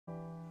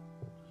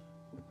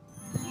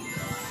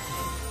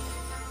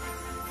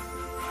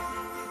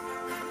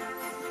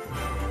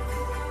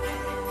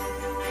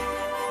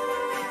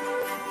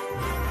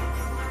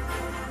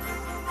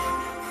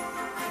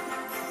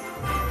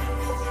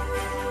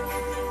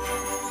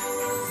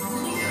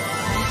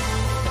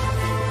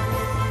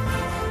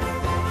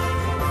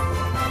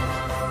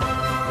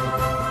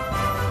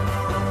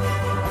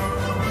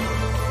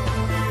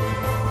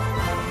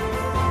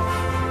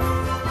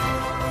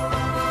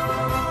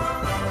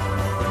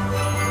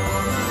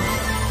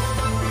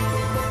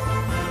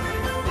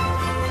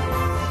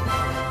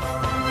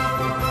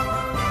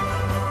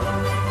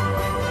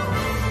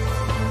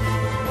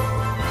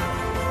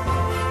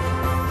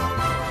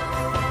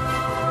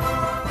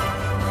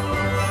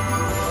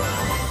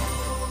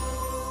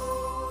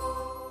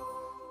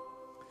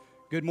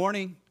Good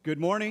morning. Good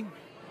morning.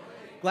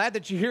 Glad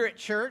that you're here at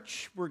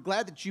church. We're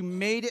glad that you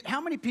made it. How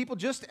many people,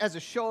 just as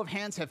a show of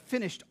hands, have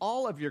finished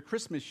all of your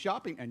Christmas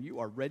shopping and you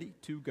are ready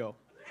to go?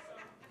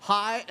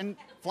 High and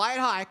fly it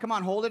high. Come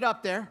on, hold it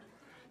up there.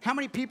 How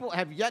many people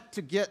have yet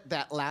to get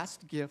that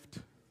last gift?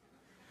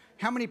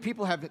 How many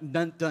people have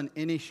done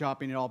any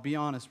shopping at all? Be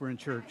honest, we're in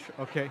church,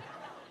 okay?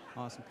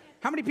 Awesome.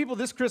 How many people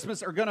this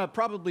Christmas are going to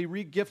probably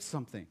re-gift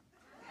something?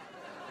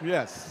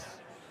 Yes.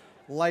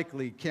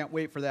 Likely. Can't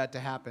wait for that to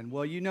happen.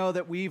 Well, you know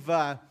that we've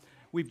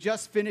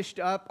just finished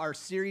up our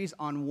series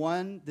on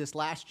one. This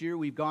last year,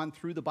 we've gone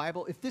through the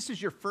Bible. If this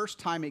is your first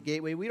time at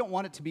Gateway, we don't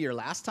want it to be your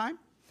last time.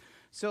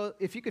 So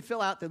if you could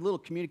fill out the little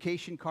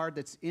communication card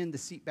that's in the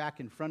seat back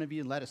in front of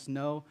you and let us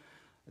know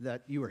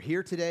that you are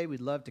here today,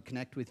 we'd love to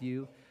connect with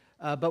you.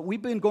 But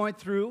we've been going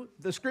through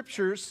the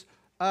scriptures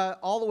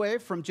all the way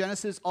from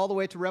Genesis all the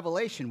way to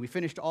Revelation. We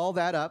finished all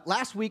that up.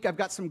 Last week, I've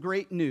got some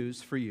great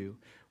news for you.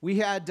 We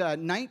had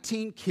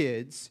 19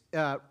 kids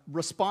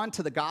respond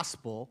to the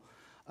gospel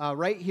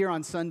right here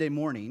on Sunday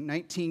morning,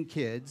 19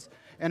 kids,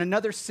 and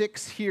another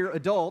 6 here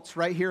adults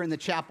right here in the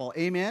chapel.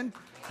 Amen?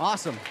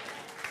 Awesome.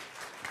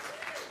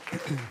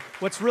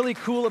 What's really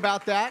cool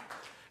about that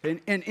and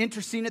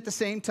interesting at the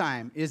same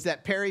time is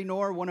that Perry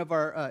Knorr, one of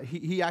our,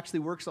 he actually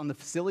works on the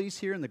facilities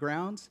here in the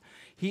grounds.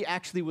 He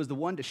actually was the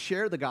one to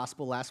share the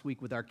gospel last week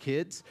with our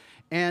kids.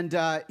 And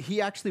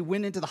he actually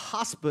went into the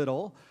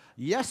hospital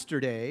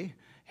yesterday,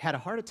 had a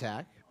heart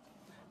attack.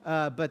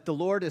 But the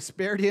Lord has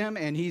spared him,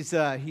 and he's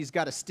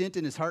got a stent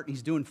in his heart, and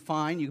he's doing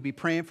fine. You can be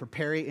praying for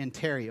Perry and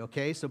Terry,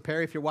 okay? So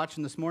Perry, if you're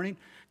watching this morning,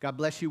 God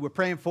bless you. We're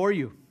praying for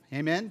you.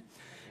 Amen?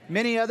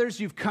 Many others,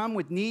 you've come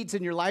with needs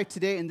in your life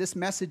today, and this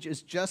message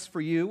is just for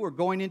you. We're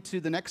going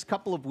into the next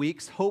couple of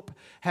weeks. Hope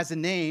has a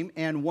name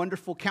and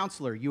Wonderful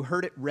Counselor. You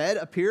heard it read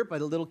up here by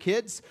the little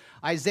kids,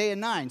 Isaiah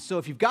 9. So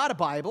if you've got a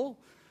Bible,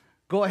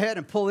 go ahead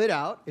and pull it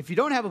out. If you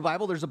don't have a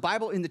Bible, there's a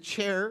Bible in the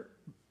chair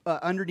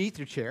underneath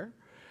your chair.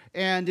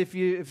 And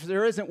if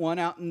there isn't one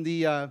out in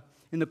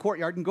the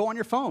courtyard, you can go on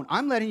your phone.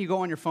 I'm letting you go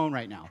on your phone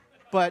right now.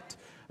 But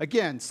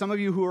again, some of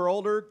you who are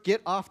older,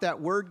 get off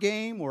that word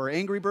game or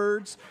Angry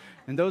Birds.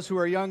 And those who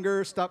are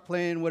younger, stop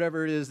playing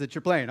whatever it is that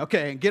you're playing.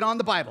 Okay, and get on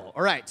the Bible.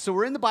 All right, so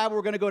we're in the Bible.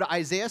 We're going to go to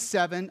Isaiah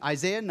 7,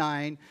 Isaiah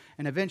 9,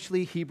 and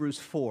eventually Hebrews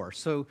 4.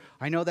 So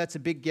I know that's a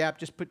big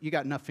gap. You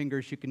got enough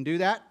fingers, you can do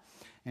that.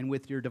 And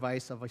with your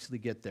device, obviously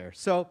get there.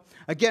 So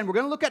again, we're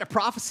going to look at a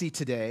prophecy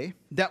today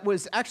that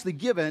was actually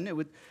given. It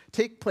would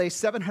take place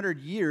 700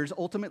 years.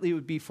 Ultimately, it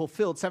would be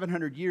fulfilled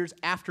 700 years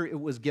after it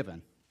was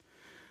given.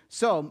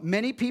 So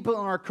many people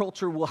in our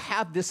culture will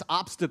have this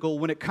obstacle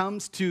when it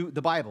comes to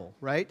the Bible,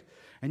 right?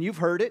 And you've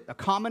heard it, a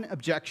common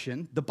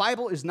objection. The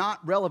Bible is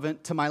not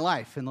relevant to my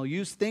life. And they'll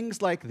use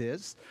things like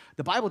this.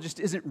 The Bible just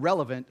isn't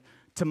relevant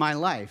to my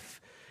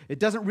life. It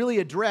doesn't really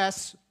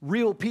address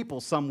real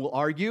people, some will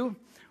argue,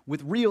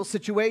 with real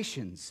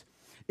situations.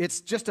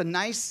 It's just a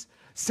nice,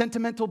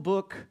 sentimental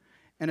book,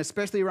 and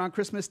especially around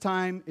Christmas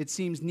time, it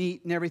seems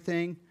neat and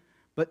everything.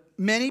 But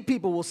many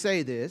people will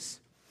say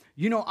this.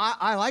 You know,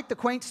 I like the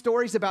quaint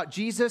stories about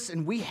Jesus,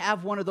 and we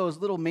have one of those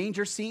little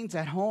manger scenes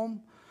at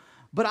home,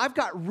 but I've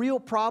got real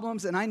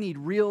problems, and I need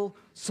real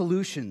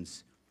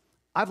solutions.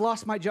 I've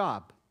lost my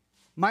job.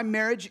 My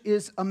marriage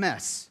is a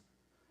mess.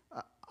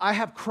 I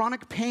have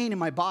chronic pain in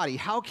my body.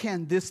 How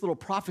can this little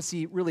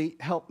prophecy really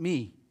help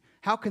me?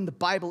 How can the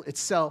Bible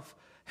itself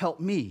help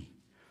me?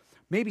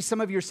 Maybe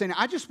some of you are saying,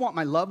 I just want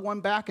my loved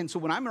one back, and so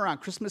when I'm around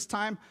Christmas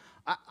time,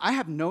 I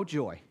have no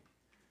joy.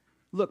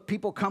 Look,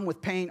 people come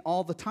with pain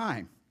all the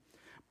time.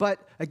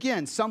 But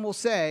again, some will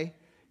say,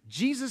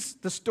 Jesus,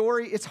 the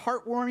story, it's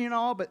heartwarming and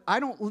all, but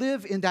I don't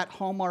live in that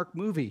Hallmark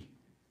movie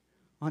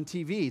on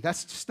TV.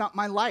 That's just not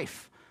my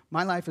life.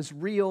 My life is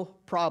real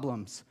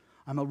problems.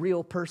 I'm a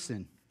real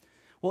person.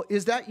 Well,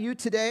 is that you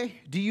today?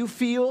 Do you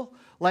feel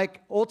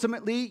like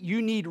ultimately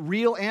you need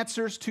real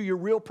answers to your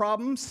real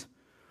problems?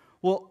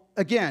 Well,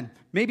 again,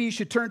 maybe you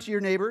should turn to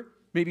your neighbor.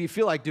 Maybe you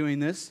feel like doing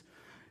this.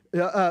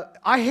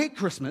 I hate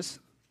Christmas.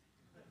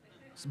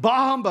 It's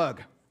bah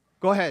humbug.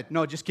 Go ahead.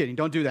 No, just kidding.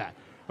 Don't do that.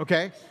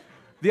 Okay?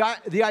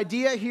 The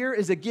idea here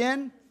is,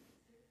 again,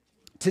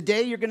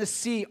 today you're going to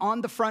see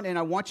on the front end,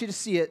 I want you to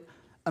see it,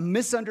 a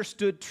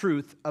misunderstood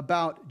truth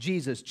about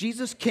Jesus.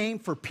 Jesus came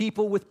for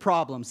people with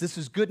problems. This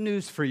is good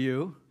news for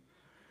you.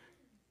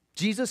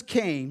 Jesus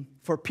came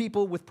for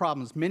people with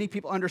problems. Many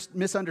people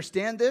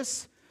misunderstand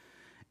this.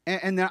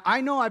 And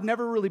I know I've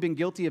never really been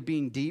guilty of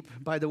being deep,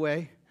 by the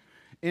way,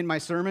 in my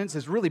sermons.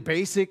 It's really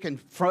basic and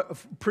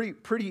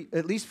pretty,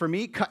 at least for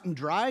me, cut and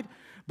dried.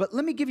 But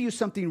let me give you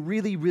something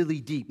really, really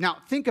deep. Now,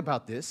 think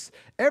about this.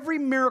 Every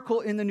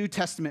miracle in the New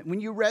Testament, when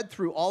you read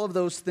through all of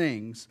those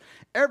things,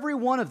 every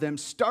one of them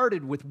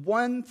started with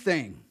one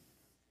thing.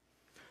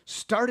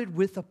 Started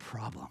with a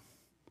problem.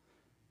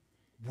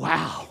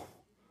 Wow.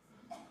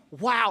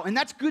 Wow, and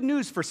that's good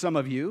news for some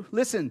of you.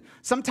 Listen,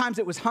 sometimes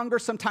it was hunger,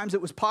 sometimes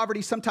it was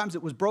poverty, sometimes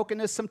it was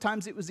brokenness,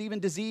 sometimes it was even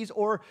disease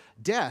or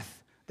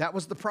death. That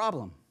was the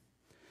problem.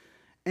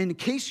 And in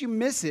case you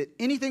miss it,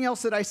 anything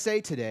else that I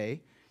say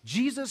today,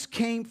 Jesus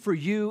came for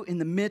you in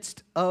the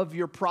midst of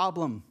your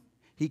problem.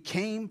 He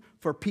came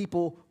for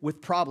people with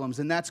problems,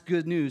 and that's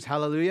good news.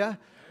 Hallelujah.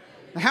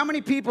 Now, how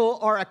many people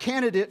are a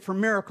candidate for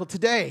miracle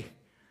today?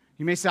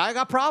 You may say, I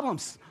got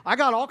problems. I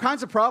got all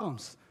kinds of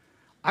problems.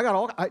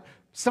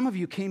 Some of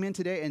you came in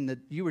today and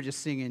you were just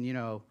singing,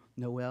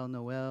 Noel,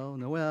 Noel,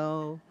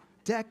 Noel,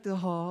 deck the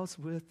halls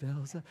with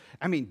bells.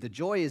 I mean, the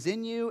joy is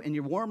in you and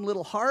your warm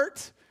little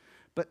heart,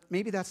 but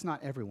maybe that's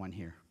not everyone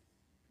here.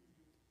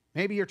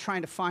 Maybe you're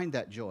trying to find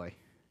that joy.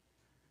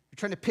 You're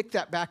trying to pick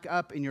that back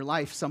up in your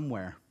life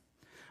somewhere.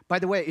 By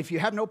the way, if you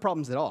have no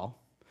problems at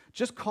all,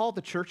 just call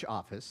the church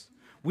office.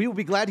 We will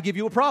be glad to give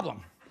you a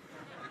problem.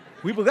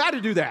 We'll be glad to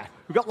do that.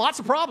 We've got lots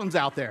of problems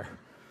out there.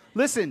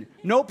 Listen,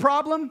 no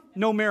problem,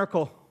 no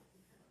miracle.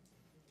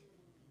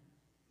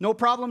 No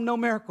problem, no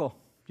miracle.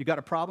 You got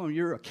a problem,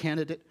 you're a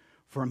candidate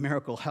for a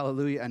miracle.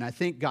 Hallelujah. And I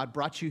think God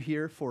brought you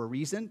here for a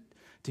reason,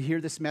 to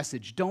hear this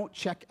message. Don't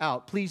check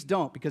out. Please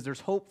don't, because there's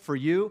hope for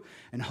you,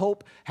 and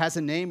hope has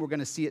a name. We're going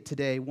to see it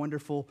today.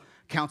 Wonderful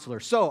Counselor.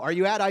 So, are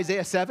you at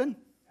Isaiah 7?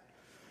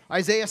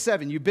 Isaiah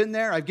 7. You've been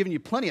there. I've given you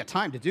plenty of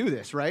time to do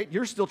this, right?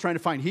 You're still trying to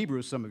find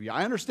Hebrews, some of you.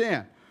 I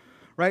understand,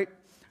 right?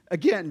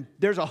 Again,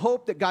 there's a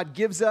hope that God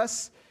gives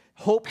us.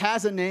 Hope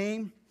has a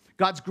name.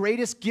 God's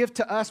greatest gift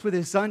to us with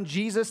his son,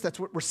 Jesus. That's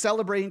what we're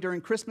celebrating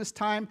during Christmas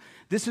time.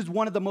 This is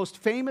one of the most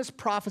famous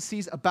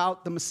prophecies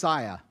about the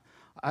Messiah.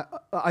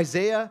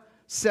 Isaiah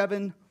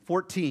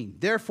 7:14.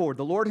 Therefore,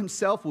 the Lord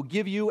himself will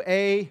give you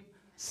a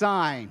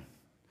sign.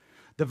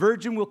 The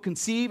virgin will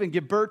conceive and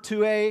give birth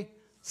to a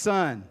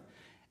son,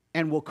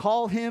 and will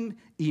call him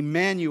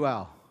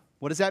Emmanuel.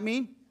 What does that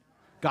mean?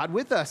 God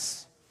with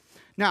us.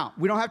 Now,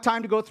 we don't have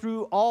time to go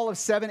through all of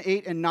 7,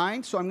 8, and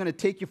 9, so I'm going to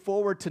take you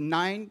forward to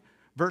 9,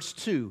 verse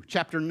 2.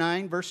 Chapter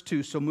 9, verse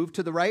 2. So move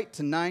to the right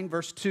to 9,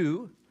 verse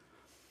 2.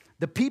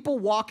 The people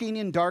walking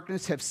in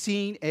darkness have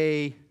seen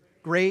a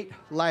great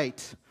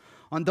light.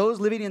 On those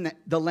living in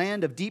the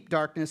land of deep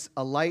darkness,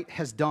 a light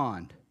has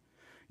dawned.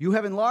 You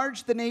have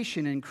enlarged the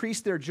nation and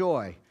increased their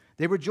joy.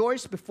 They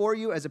rejoice before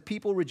you as a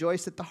people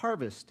rejoice at the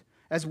harvest,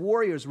 as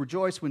warriors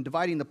rejoice when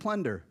dividing the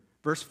plunder.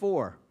 Verse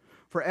 4.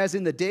 For as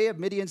in the day of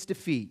Midian's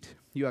defeat,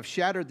 you have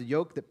shattered the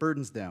yoke that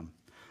burdens them,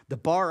 the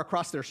bar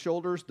across their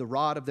shoulders, the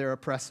rod of their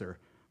oppressor.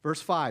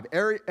 Verse 5.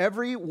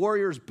 Every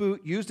warrior's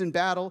boot used in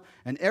battle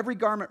and every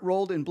garment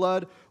rolled in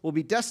blood will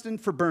be destined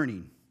for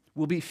burning,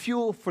 will be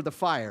fuel for the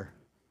fire.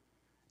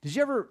 Did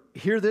you ever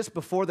hear this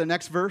before the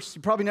next verse?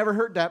 You probably never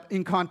heard that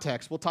in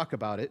context. We'll talk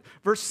about it.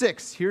 Verse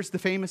 6, here's the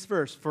famous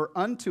verse. For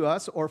unto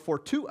us, or for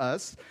to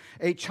us,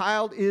 a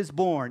child is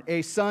born,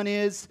 a son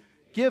is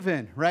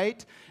given,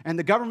 right? And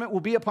the government will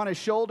be upon his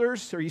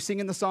shoulders. Are you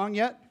singing the song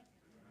yet?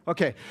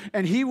 Okay.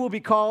 And he will be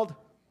called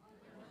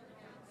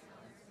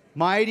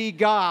Mighty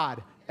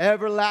God,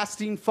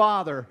 Everlasting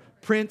Father,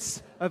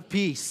 Prince of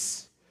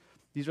Peace.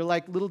 These are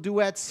like little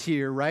duets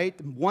here, right?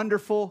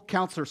 Wonderful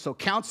Counselor. So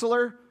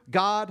Counselor,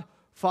 God,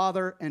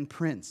 Father, and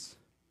Prince.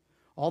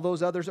 All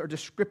those others are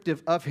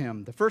descriptive of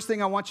him. The first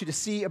thing I want you to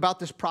see about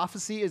this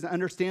prophecy is to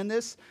understand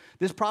this.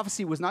 This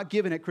prophecy was not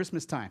given at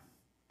Christmas time.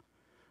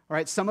 All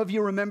right, some of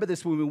you remember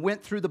this when we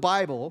went through the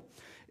Bible.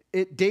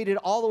 It dated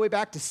all the way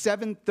back to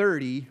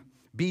 730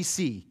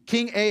 BC.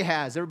 King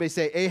Ahaz, everybody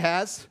say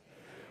Ahaz,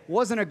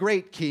 wasn't a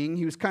great king.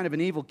 He was kind of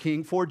an evil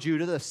king for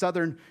Judah, the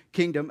southern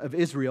kingdom of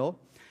Israel.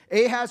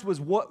 Ahaz was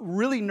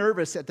really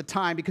nervous at the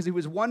time because he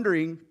was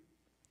wondering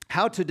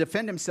how to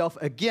defend himself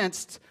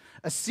against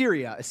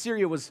Assyria.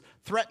 Assyria was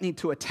threatening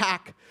to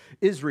attack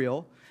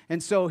Israel.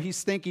 And so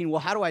he's thinking,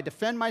 well, how do I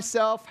defend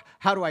myself?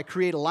 How do I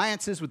create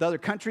alliances with other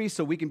countries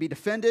so we can be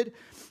defended?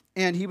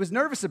 And he was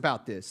nervous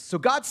about this. So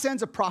God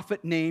sends a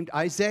prophet named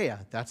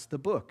Isaiah, that's the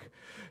book,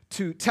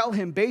 to tell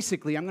him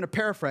basically, I'm going to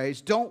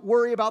paraphrase, don't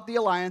worry about the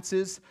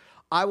alliances,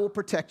 I will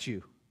protect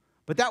you.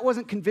 But that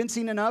wasn't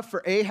convincing enough for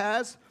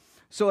Ahaz.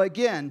 So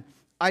again,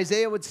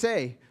 Isaiah would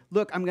say,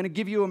 look, I'm going to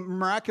give you a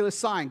miraculous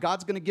sign.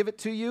 God's going to give it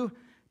to you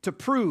to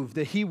prove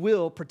that he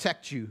will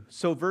protect you.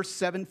 So verse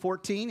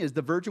 7:14 is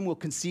the virgin will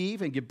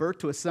conceive and give birth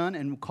to a son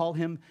and will call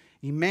him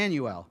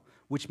Emmanuel,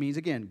 which means,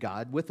 again,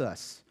 God with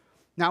us.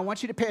 Now, I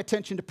want you to pay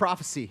attention to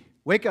prophecy.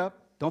 Wake up.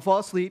 Don't fall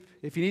asleep.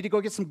 If you need to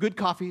go get some good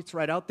coffee, it's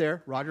right out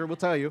there. Roger will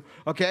tell you.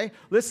 Okay?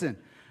 Listen.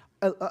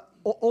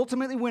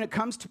 Ultimately, when it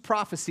comes to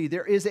prophecy,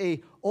 there is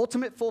a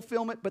ultimate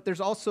fulfillment, but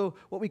there's also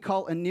what we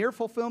call a near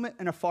fulfillment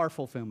and a far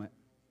fulfillment.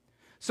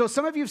 So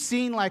some of you have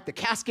seen like the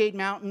Cascade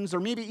Mountains or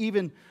maybe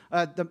even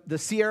the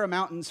Sierra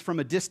Mountains from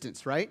a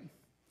distance, right?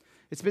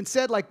 It's been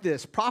said like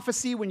this.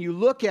 Prophecy, when you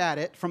look at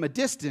it from a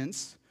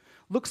distance,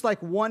 looks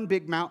like one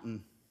big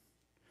mountain,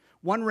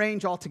 one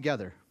range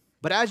altogether.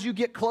 But as you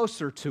get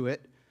closer to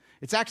it,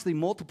 it's actually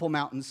multiple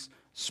mountains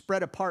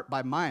spread apart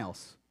by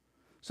miles.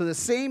 So the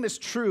same is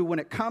true when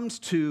it comes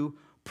to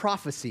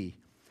prophecy.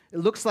 It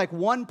looks like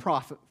one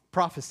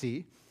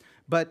prophecy,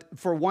 but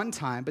for one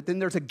time, but then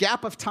there's a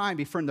gap of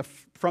time from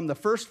the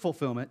first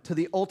fulfillment to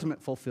the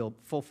ultimate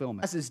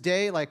fulfillment. As this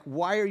day, like,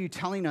 why are you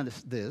telling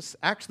us this?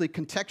 Actually,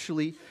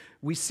 contextually,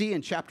 we see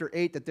in chapter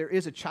 8 that there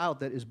is a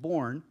child that is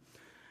born,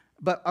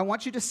 But I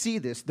want you to see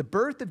this. The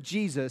birth of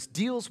Jesus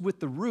deals with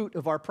the root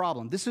of our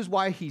problem. This is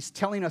why he's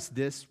telling us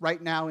this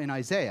right now in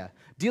Isaiah.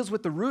 Deals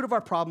with the root of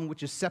our problem,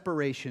 which is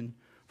separation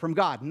from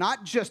God.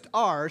 Not just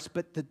ours,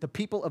 but the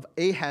people of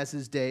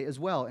Ahaz's day as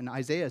well, in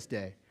Isaiah's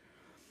day.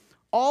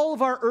 All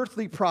of our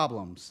earthly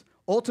problems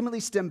ultimately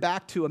stem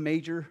back to a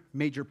major,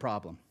 major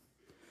problem.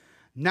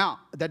 Now,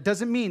 that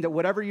doesn't mean that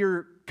whatever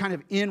you're kind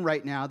of in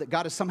right now, that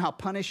God is somehow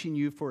punishing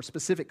you for a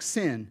specific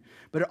sin,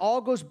 but it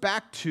all goes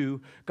back to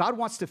God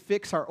wants to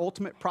fix our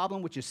ultimate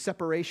problem, which is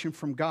separation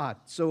from God.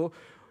 So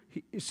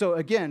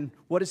again,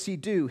 what does he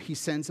do? He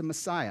sends a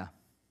Messiah.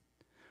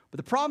 But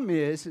the problem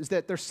is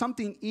that there's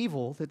something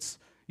evil that's,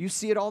 you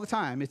see it all the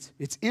time.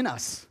 It's in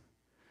us.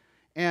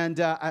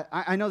 And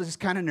I know this is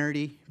kind of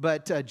nerdy,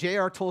 but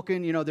J.R.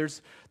 Tolkien, you know,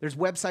 there's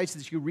websites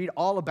that you read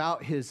all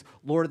about his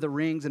Lord of the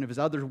Rings and of his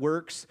other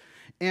works.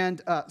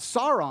 And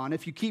Sauron,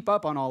 if you keep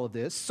up on all of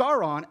this,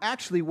 Sauron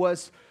actually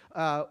was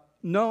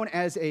known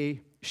as a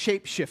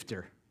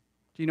shapeshifter.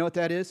 Do you know what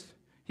that is?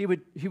 He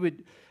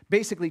would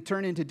basically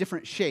turn into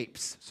different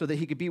shapes so that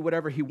he could be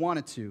whatever he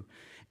wanted to.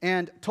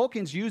 And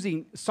Tolkien's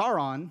using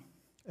Sauron,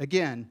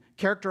 again,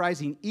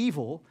 characterizing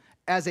evil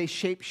as a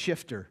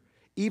shapeshifter.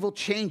 Evil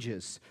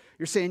changes.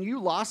 You're saying, you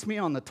lost me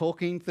on the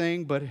Tolkien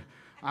thing, but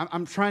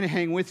I'm trying to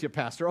hang with you,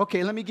 Pastor.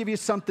 Okay, let me give you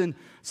something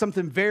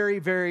very,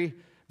 very,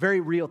 very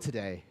real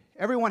today.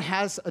 Everyone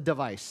has a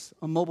device,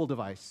 a mobile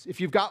device. If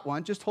you've got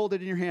one, just hold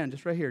it in your hand,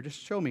 just right here. Just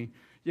show me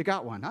you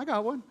got one. I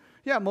got one.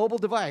 Yeah, mobile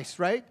device,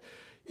 right?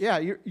 Yeah,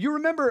 you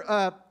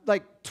remember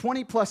like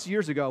 20 plus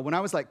years ago when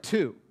I was like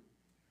 2.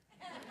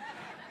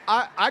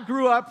 I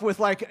grew up with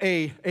like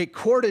a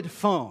corded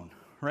phone,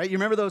 right? You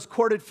remember those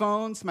corded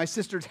phones? My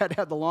sisters had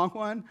the long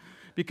one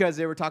because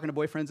they were talking to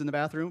boyfriends in the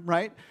bathroom,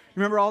 right? You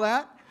remember all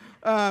that?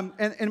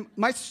 And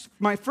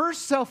my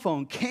first cell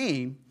phone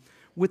came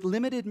with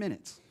limited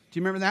minutes. Do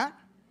you remember that?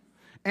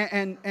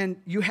 And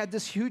you had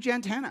this huge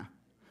antenna.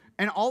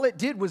 And all it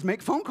did was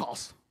make phone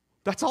calls.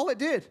 That's all it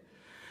did.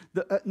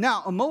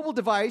 Now, a mobile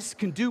device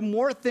can do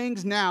more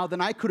things now than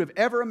I could have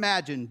ever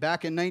imagined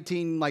back in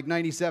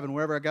 1997,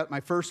 wherever I got my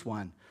first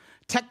one.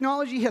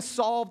 Technology has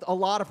solved a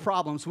lot of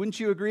problems. Wouldn't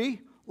you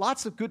agree?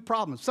 Lots of good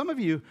problems. Some of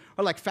you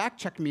are like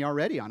fact-checking me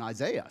already on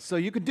Isaiah. So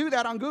you could do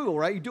that on Google,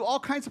 right? You do all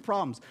kinds of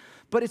problems.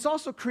 But it's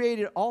also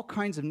created all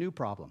kinds of new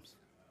problems.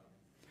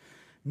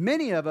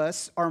 Many of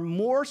us are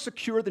more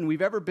secure than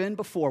we've ever been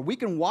before. We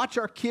can watch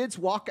our kids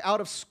walk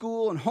out of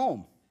school and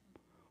home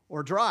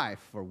or drive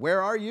or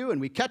where are you?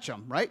 And we catch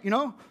them, right? You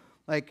know,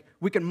 like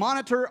we can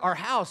monitor our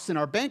house and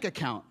our bank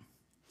account.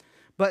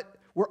 But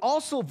we're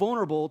also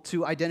vulnerable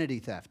to identity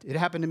theft. It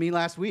happened to me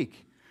last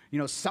week. You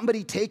know,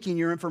 somebody taking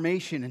your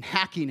information and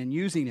hacking and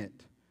using it.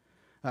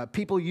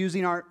 People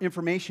using our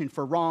information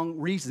for wrong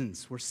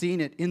reasons. We're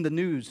seeing it in the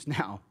news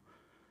now.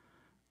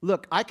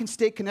 Look, I can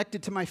stay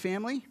connected to my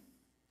family,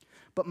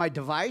 but my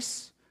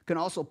device can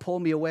also pull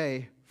me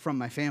away from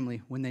my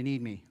family when they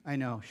need me. I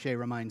know, Shay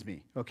reminds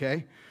me,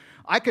 okay?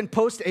 I can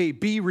post a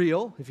Be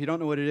Real. If you don't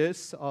know what it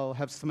is, I'll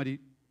have somebody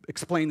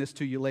explain this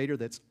to you later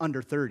that's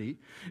under 30.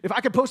 If I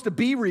could post a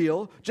Be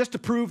Real just to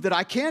prove that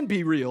I can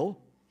be real,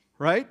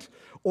 right?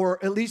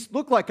 Or at least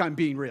look like I'm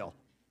being real,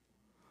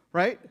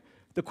 right?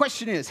 The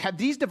question is, have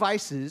these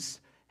devices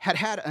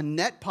had a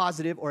net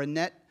positive or a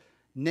net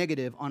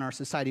negative on our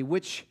society?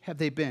 Which have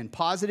they been,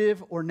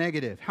 positive or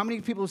negative? How many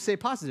people say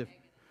positive?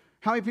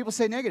 How many people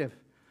say negative?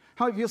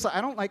 How many people say,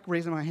 I don't like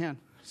raising my hand?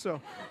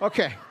 So,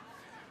 okay.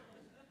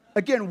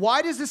 Again,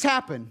 why does this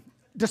happen?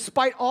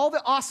 Despite all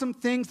the awesome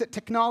things that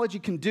technology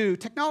can do,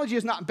 technology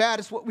is not bad.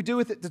 It's what we do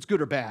with it that's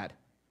good or bad.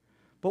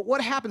 But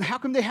what happened? How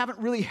come they haven't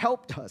really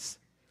helped us?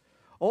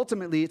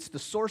 Ultimately, it's the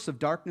source of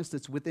darkness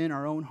that's within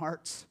our own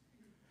hearts.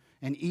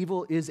 And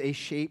evil is a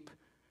shape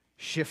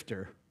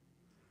shifter.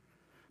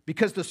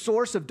 Because the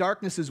source of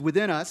darkness is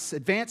within us,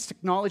 advanced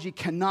technology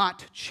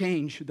cannot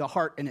change the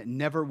heart, and it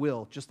never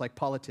will, just like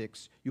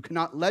politics. You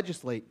cannot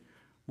legislate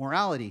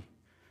morality.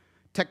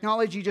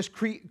 Technology just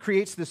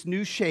creates this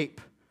new shape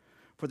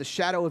for the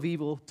shadow of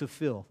evil to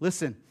fill.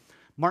 Listen,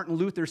 Martin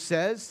Luther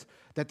says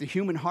that the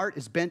human heart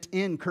is bent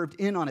in, curved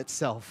in on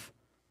itself,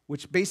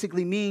 which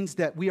basically means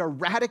that we are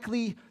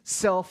radically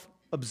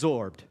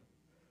self-absorbed.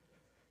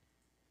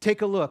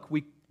 Take a look.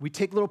 We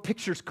take little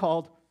pictures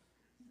called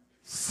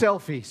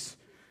selfies,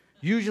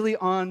 usually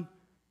on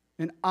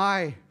an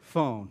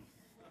iPhone.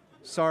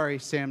 Sorry,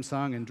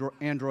 Samsung and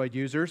Android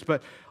users,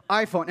 but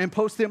iPhone, and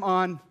post them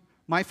on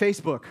my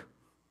Facebook.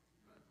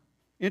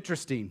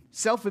 Interesting.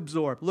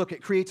 Self-absorbed. Look,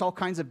 it creates all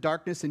kinds of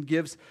darkness and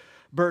gives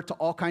birth to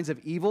all kinds of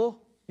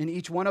evil in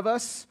each one of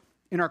us.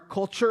 In our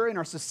culture, in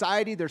our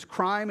society, there's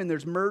crime and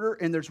there's murder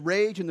and there's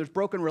rage and there's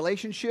broken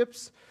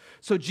relationships.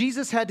 So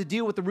Jesus had to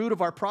deal with the root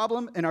of our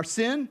problem and our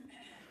sin.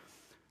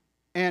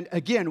 And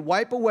again,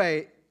 wipe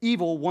away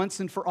evil once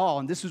and for all.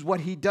 And this is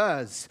what he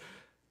does.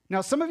 Now,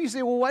 some of you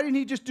say, well, why didn't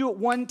he just do it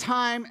one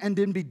time and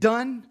then be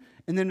done?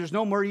 And then there's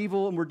no more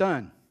evil and we're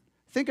done.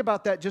 Think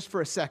about that just for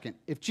a second.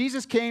 If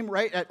Jesus came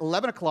right at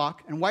 11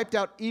 o'clock and wiped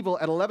out evil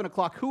at 11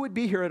 o'clock, who would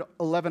be here at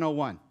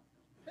 11:01?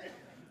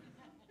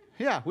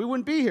 Yeah, we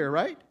wouldn't be here,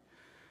 right?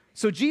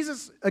 So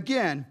Jesus,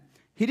 again,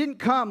 he didn't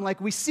come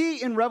like we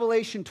see in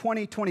Revelation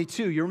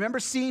 20:22. You remember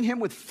seeing him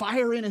with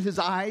fire in his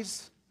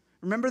eyes?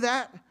 Remember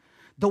that?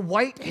 The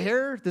white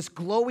hair, this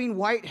glowing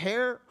white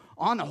hair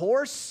on a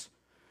horse.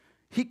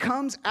 He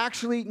comes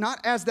actually not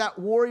as that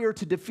warrior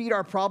to defeat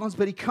our problems,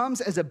 but he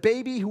comes as a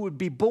baby who would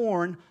be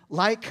born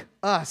like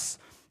us,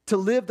 to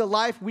live the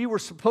life we were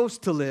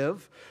supposed to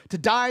live, to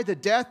die the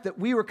death that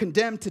we were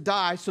condemned to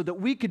die, so that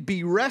we could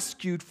be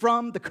rescued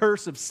from the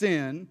curse of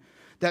sin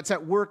that's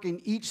at work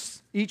in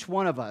each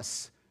one of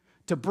us,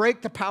 to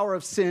break the power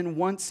of sin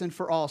once and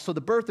for all. So the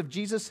birth of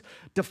Jesus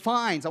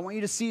defines, I want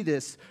you to see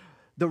this,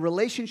 the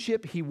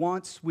relationship he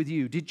wants with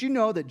you. Did you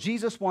know that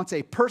Jesus wants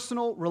a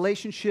personal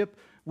relationship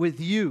with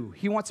you?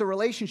 He wants a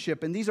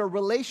relationship, and these are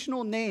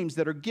relational names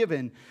that are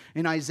given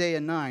in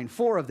Isaiah 9.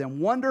 4 of them: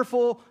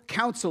 Wonderful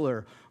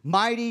Counselor,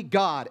 Mighty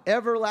God,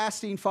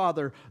 Everlasting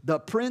Father, the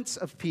Prince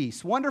of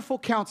Peace. Wonderful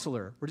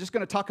Counselor. We're just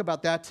going to talk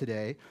about that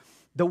today.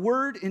 There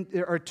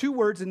are 2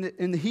 words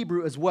in the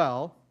Hebrew as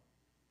well.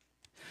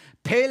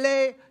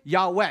 Pele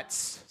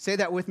Yawetz. Say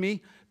that with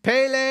me.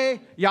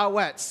 Pele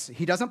Yawetz.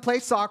 He doesn't play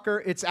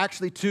soccer. It's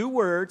actually 2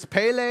 words.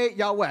 Pele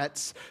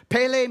Yawetz.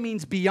 Pele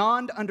means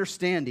beyond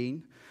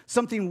understanding.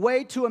 Something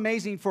way too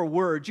amazing for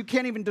words. You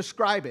can't even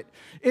describe it.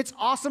 It's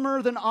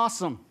awesomer than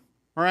awesome.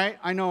 All right?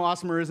 I know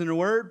awesomer isn't a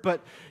word,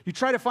 but you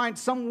try to find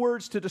some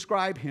words to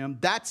describe him.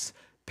 That's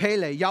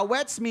Pele.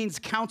 Yawetz means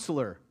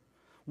counselor.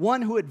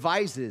 One who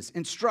advises,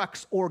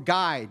 instructs, or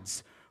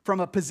guides from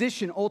a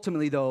position,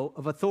 ultimately, though,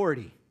 of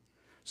authority.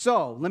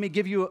 So, let me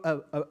give you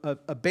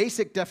a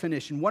basic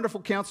definition.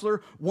 Wonderful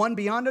Counselor, one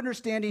beyond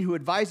understanding who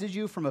advises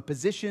you from a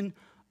position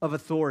of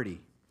authority.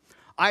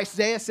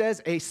 Isaiah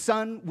says, a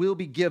son will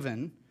be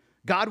given,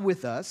 God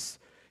with us.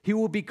 He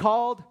will be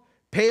called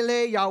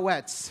Pele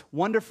Yawetz,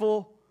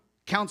 Wonderful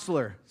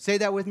Counselor. Say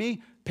that with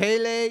me.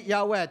 Pele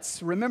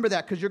Yawetz. Remember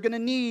that, because you're going to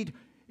need,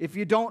 if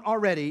you don't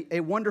already,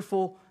 a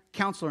wonderful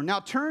counselor. Now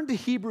turn to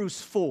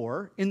Hebrews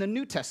 4 in the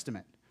New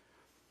Testament.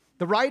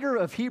 The writer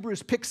of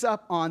Hebrews picks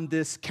up on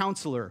this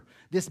counselor,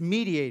 this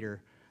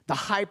mediator, the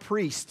high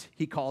priest,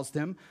 he calls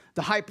them.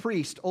 The high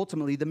priest,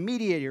 ultimately, the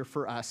mediator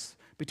for us,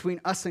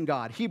 between us and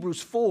God.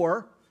 Hebrews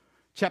 4,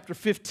 chapter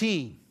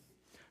 15.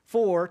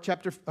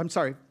 Chapter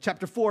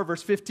 4,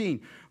 verse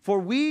 15. For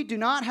we do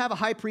not have a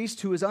high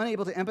priest who is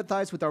unable to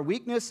empathize with our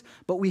weakness,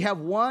 but we have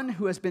one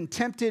who has been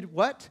tempted,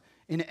 what?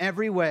 In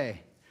every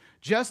way.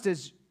 Just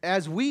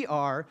as we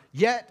are,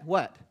 yet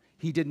what?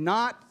 He did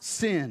not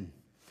sin.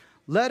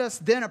 Let us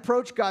then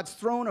approach God's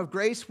throne of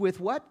grace with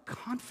what?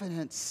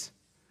 Confidence,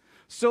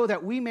 so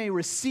that we may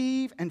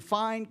receive and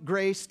find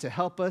grace to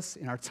help us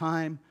in our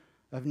time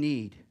of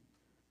need.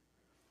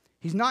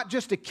 He's not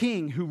just a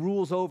king who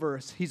rules over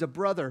us. He's a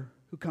brother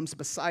who comes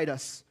beside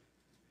us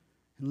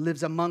and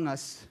lives among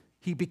us.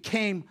 He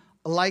became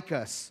like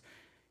us.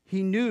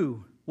 He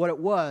knew what it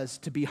was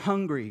to be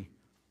hungry,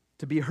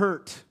 to be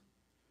hurt,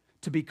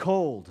 to be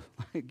cold,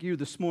 like you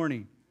this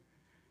morning,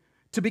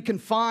 to be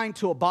confined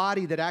to a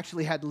body that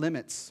actually had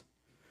limits.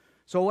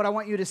 So what I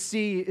want you to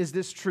see is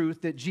this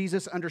truth, that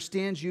Jesus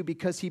understands you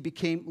because he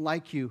became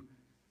like you.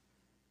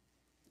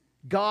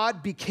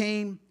 God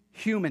became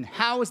human.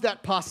 How is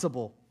that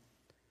possible?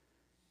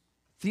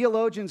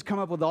 Theologians come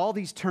up with all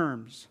these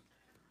terms.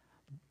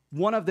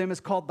 One of them is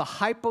called the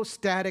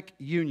hypostatic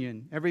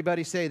union.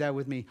 Everybody say that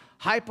with me.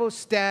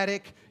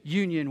 Hypostatic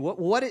union.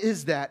 What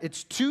is that?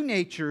 It's 2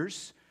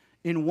 natures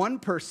in one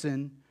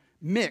person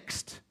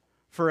mixed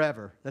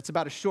forever. That's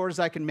about as short as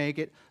I can make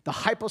it. The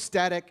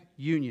hypostatic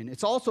union.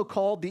 It's also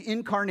called the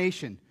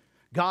incarnation.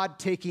 God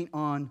taking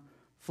on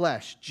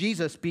flesh.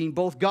 Jesus being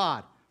both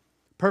God,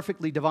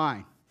 perfectly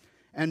divine,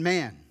 and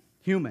man,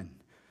 human,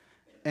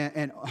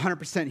 and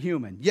 100%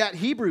 human. Yet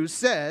Hebrews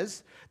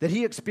says that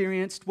he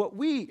experienced what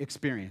we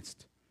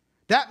experienced.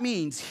 That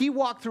means he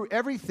walked through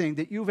everything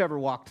that you've ever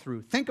walked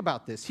through. Think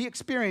about this. He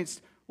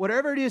experienced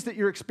whatever it is that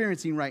you're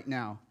experiencing right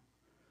now.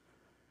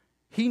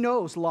 He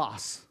knows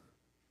loss.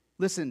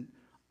 Listen,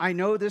 I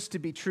know this to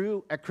be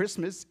true at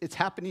Christmas. It's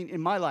happening in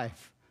my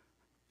life.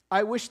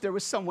 I wish there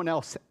was someone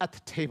else at the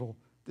table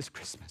this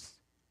Christmas.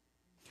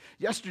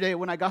 Yesterday,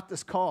 when I got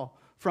this call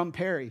from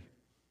Perry,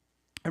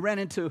 I ran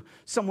into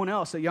someone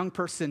else, a young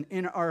person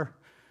in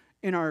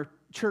our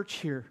church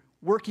here,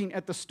 working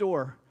at the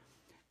store.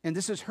 And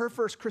this is her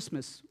first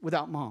Christmas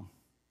without mom.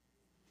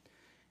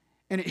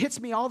 And it hits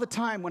me all the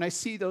time when I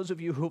see those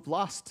of you who have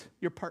lost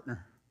your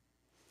partner.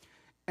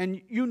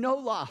 And you know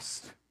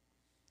loss.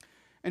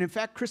 And in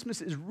fact,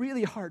 Christmas is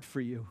really hard for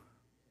you.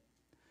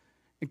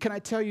 And can I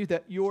tell you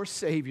that your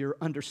Savior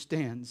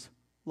understands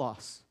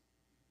loss?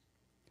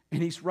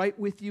 And he's right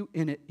with you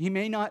in it. He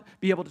may not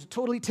be able to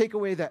totally take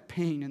away that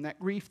pain and that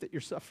grief that you're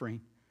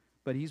suffering,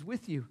 but he's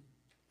with you.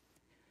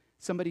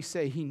 Somebody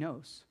say, he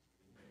knows.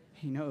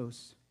 He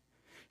knows.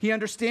 He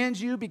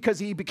understands you because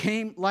he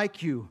became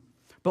like you.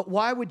 But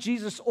why would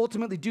Jesus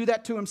ultimately do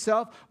that to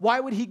himself? Why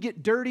would he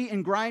get dirty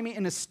and grimy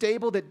in a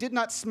stable that did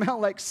not smell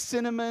like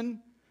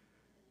cinnamon?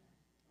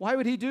 Why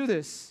would he do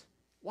this?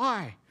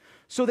 Why?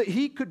 So that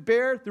he could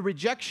bear the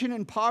rejection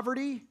and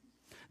poverty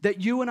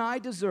that you and I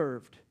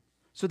deserved.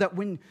 So that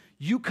when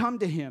you come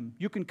to him,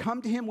 you can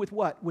come to him with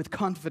what? With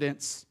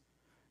confidence,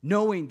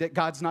 knowing that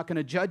God's not going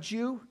to judge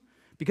you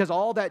because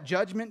all that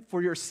judgment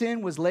for your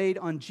sin was laid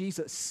on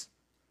Jesus.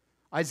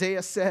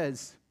 Isaiah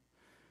says,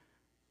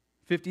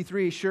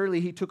 53, surely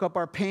he took up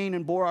our pain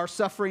and bore our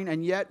suffering,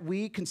 and yet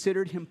we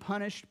considered him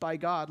punished by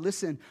God.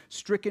 Listen,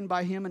 stricken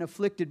by him and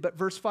afflicted. But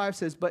verse 5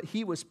 says, but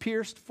he was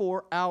pierced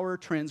for our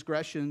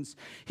transgressions.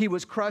 He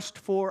was crushed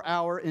for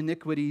our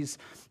iniquities.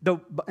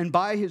 And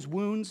by his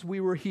wounds we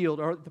were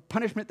healed. Or the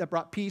punishment that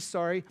brought peace,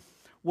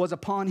 was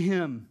upon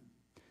him.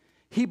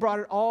 He brought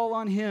it all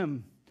on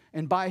him,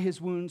 and by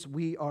his wounds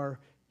we are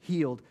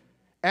healed.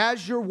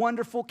 As your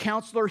wonderful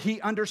counselor,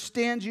 he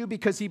understands you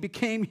because he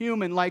became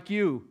human like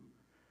you.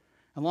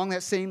 Along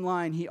that same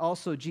line,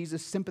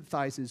 Jesus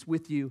sympathizes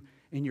with you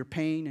in your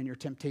pain and your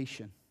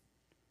temptation.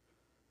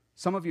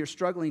 Some of you are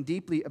struggling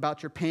deeply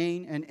about your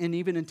pain and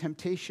even in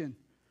temptation.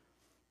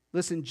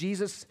 Listen,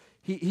 Jesus,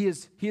 he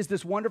is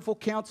this wonderful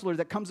counselor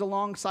that comes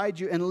alongside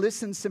you and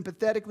listens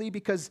sympathetically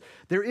because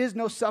there is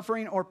no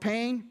suffering or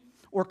pain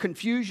or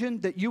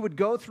confusion that you would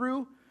go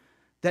through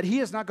that he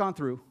has not gone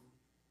through.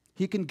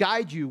 He can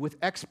guide you with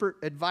expert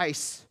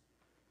advice.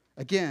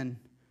 Again,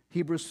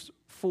 Hebrews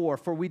 4,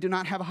 for we do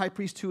not have a high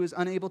priest who is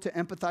unable to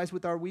empathize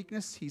with our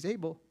weakness. He's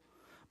able.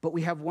 But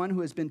we have one who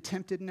has been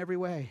tempted in every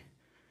way,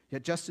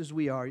 yet just as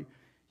we are,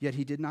 yet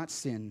he did not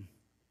sin.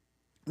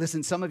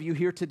 Listen, some of you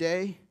here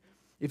today,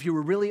 if you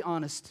were really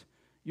honest,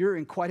 you're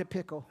in quite a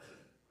pickle.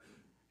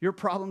 Your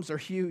problems are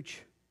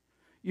huge.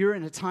 You're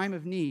in a time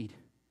of need.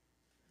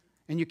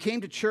 And you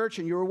came to church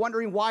and you were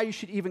wondering why you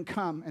should even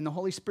come, and the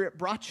Holy Spirit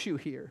brought you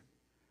here.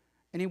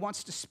 And he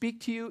wants to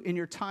speak to you in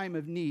your time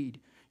of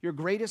need. Your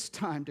greatest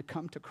time to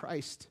come to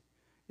Christ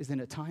is in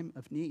a time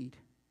of need.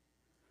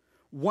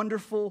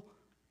 Wonderful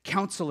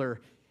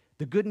counselor.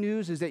 The good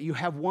news is that you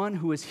have one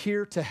who is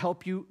here to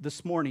help you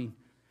this morning.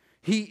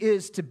 He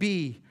is to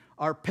be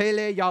our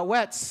Pele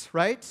Yawetz,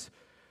 right?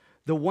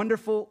 The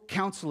wonderful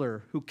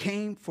counselor who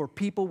came for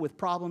people with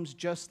problems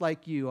just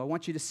like you. I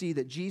want you to see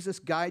that Jesus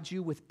guides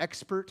you with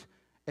expert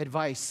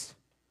advice.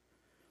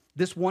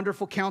 This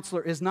wonderful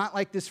counselor is not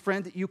like this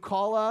friend that you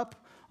call up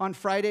on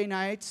Friday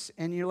nights,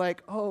 and you're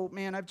like, oh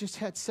man, I've just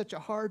had such a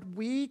hard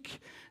week.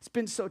 It's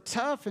been so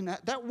tough. And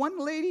that one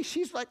lady,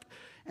 she's like,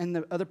 and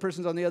the other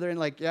person's on the other end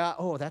like, yeah,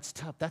 oh, that's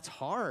tough. That's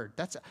hard.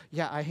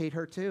 Yeah, I hate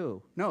her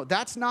too. No,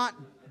 that's not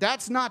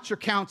your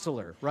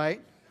counselor,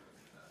 right?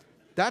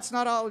 That's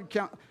not all.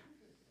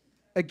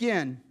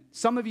 Again,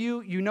 some of you,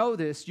 you know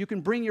this. You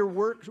can bring your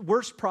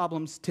worst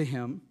problems to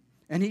him,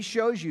 and he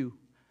shows you.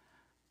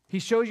 He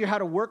shows you how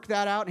to work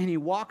that out, and he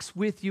walks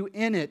with you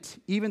in it,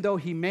 even though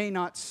he may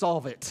not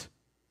solve it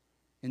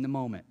in the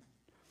moment.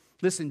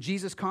 Listen,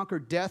 Jesus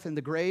conquered death and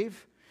the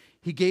grave.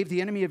 He gave the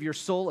enemy of your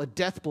soul a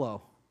death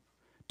blow.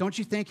 Don't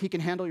you think he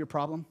can handle your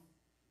problem?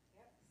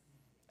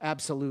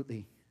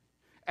 Absolutely.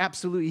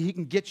 Absolutely. He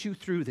can get you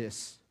through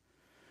this.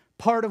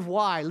 Part of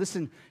why,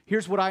 listen,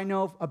 here's what I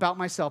know about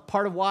myself.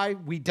 Part of why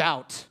we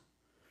doubt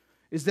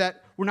is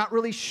that we're not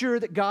really sure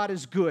that God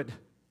is good.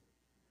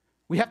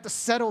 We have to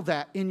settle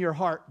that in your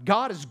heart.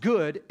 God is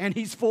good, and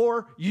he's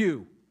for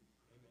you.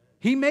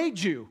 He made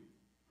you.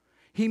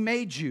 He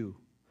made you.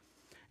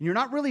 And you're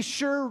not really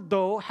sure,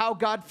 though, how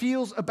God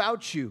feels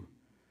about you.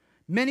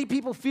 Many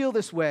people feel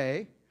this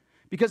way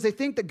because they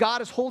think that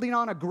God is holding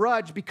on a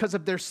grudge because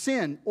of their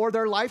sin or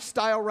their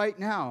lifestyle right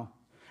now.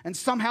 And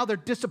somehow they're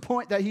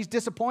disappointed that he's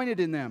disappointed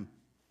in them.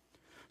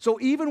 So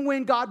even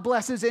when God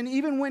blesses and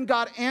even when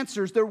God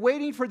answers, they're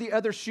waiting for the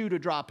other shoe to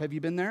drop. Have you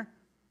been there?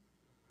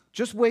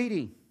 Just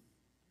waiting.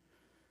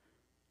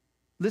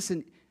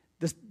 Listen,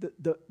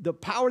 the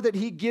power that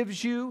he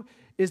gives you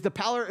is the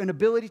power and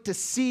ability to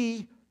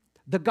see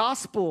the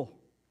gospel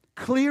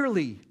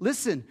clearly.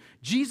 Listen,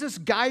 Jesus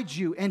guides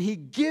you, and he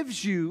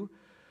gives you,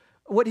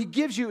 what he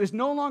gives you is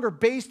no longer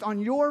based on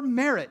your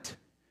merit,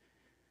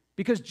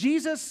 because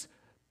Jesus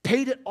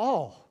paid it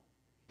all.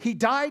 He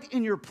died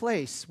in your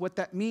place. What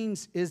that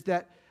means is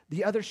that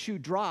the other shoe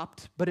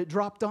dropped, but it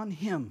dropped on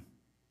him,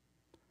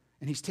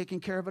 and he's taking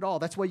care of it all.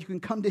 That's why you can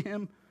come to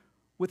him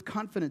with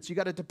confidence. You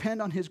got to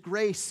depend on his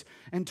grace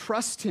and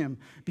trust him,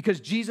 because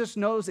Jesus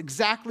knows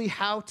exactly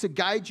how to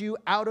guide you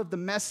out of the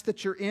mess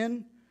that you're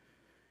in.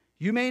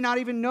 You may not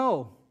even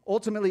know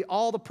ultimately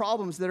all the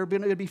problems that are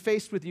going to be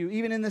faced with you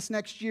even in this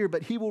next year,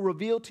 but he will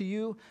reveal to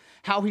you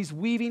how he's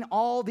weaving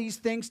all these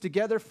things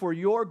together for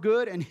your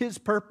good and his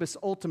purpose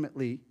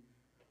ultimately.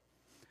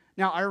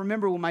 Now, I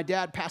remember when my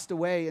dad passed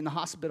away in the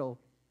hospital,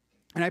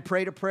 and I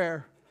prayed a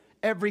prayer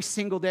every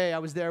single day. I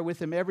was there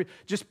with him,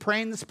 just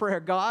praying this prayer: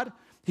 God,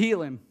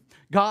 heal him.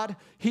 God,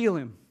 heal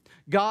him.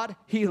 God,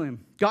 heal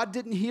him. God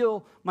didn't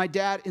heal my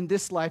dad in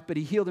this life, but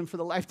he healed him for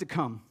the life to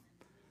come.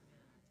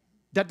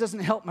 That doesn't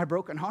help my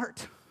broken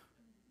heart.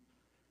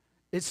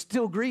 It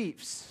still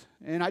grieves.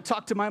 And I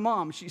talked to my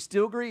mom. She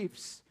still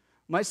grieves.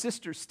 My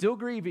sister's still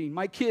grieving.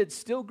 My kids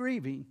still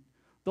grieving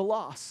the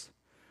loss.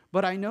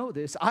 But I know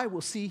this: I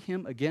will see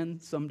him again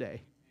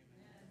someday.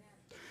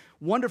 Amen.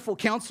 Wonderful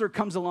counselor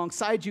comes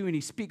alongside you, and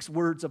he speaks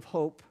words of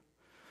hope.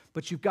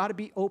 But you've got to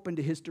be open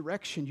to his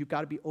direction. You've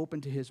got to be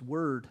open to his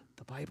word,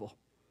 the Bible,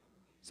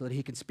 so that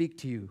he can speak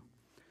to you.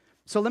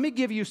 So let me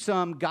give you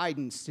some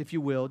guidance, if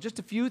you will, just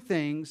a few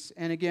things.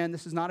 And again,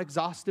 this is not an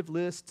exhaustive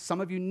list.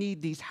 Some of you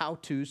need these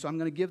how-tos, so I'm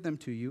going to give them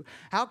to you.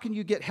 How can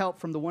you get help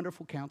from the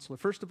wonderful counselor?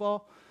 First of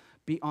all,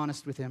 be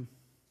honest with him.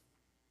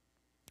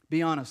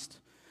 Be honest.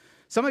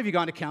 Some of you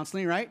gone to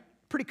counseling, right?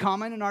 Pretty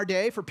common in our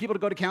day for people to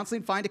go to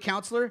counseling, find a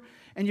counselor,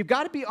 and you've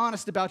got to be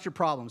honest about your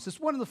problems. It's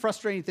one of the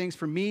frustrating things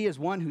for me as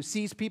one who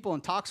sees people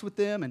and talks with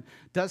them and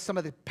does some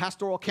of the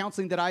pastoral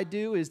counseling that I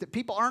do is that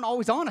people aren't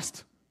always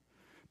honest.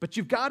 But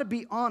you've got to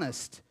be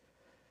honest.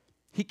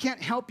 He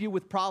can't help you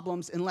with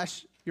problems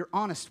unless you're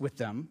honest with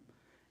them.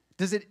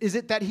 Is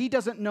it that he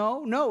doesn't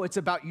know? No, it's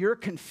about your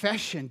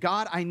confession.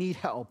 God, I need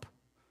help.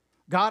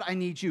 God, I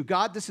need you.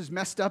 God, this is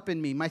messed up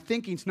in me. My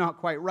thinking's not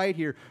quite right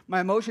here.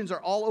 My emotions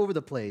are all over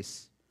the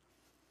place.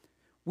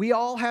 We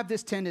all have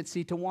this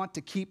tendency to want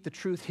to keep the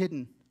truth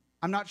hidden.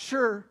 I'm not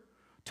sure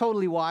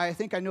totally why. I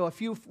think I know a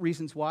few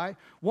reasons why.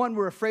 One,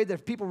 we're afraid that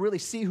if people really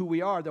see who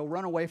we are, they'll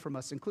run away from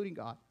us, including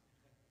God.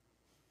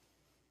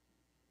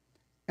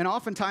 And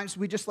oftentimes,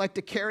 we just like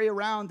to carry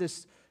around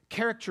this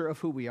caricature of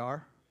who we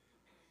are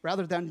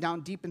rather than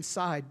down deep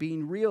inside,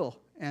 being real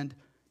and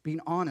being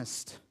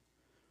honest.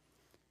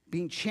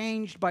 Being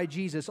changed by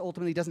Jesus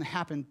ultimately doesn't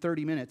happen in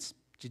 30 minutes.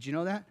 Did you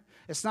know that?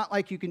 It's not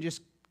like you can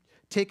just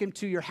take him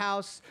to your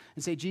house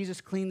and say,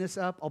 Jesus, clean this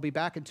up. I'll be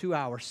back in 2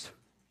 hours.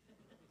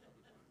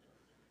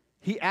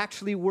 He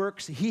actually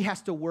works. He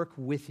has to work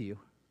with you.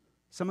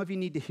 Some of you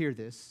need to hear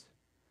this.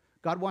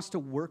 God wants to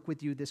work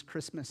with you this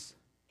Christmas.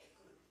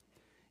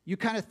 You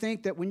kind of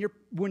think that when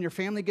your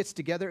family gets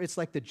together, it's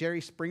like the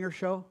Jerry Springer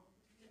show,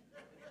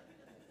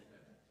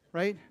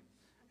 right?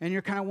 And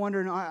you're kind of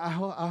wondering, I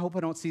hope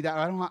I don't see that.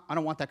 I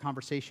don't want that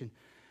conversation.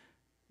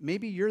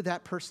 Maybe you're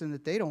that person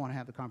that they don't want to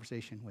have the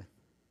conversation with.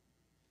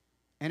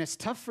 And it's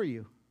tough for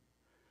you.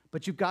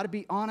 But you've got to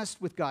be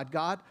honest with God.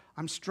 God,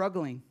 I'm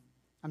struggling.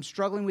 I'm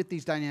struggling with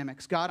these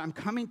dynamics. God, I'm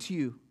coming to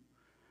you.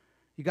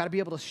 You've got to be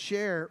able to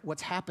share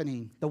what's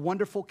happening. The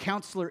wonderful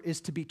counselor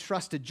is to be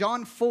trusted.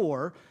 John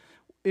 4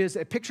 is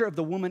a picture of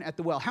the woman at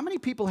the well. How many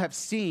people have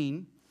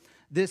seen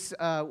this,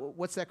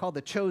 what's that called?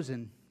 The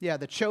Chosen. Yeah,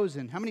 The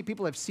Chosen. How many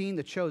people have seen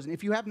The Chosen?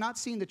 If you have not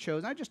seen The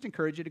Chosen, I just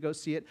encourage you to go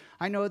see it.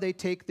 I know they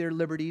take their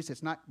liberties.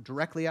 It's not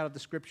directly out of the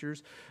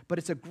scriptures, but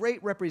it's a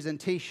great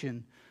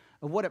representation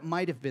of what it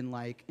might have been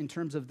like in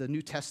terms of the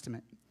New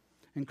Testament.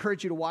 I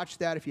encourage you to watch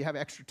that if you have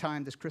extra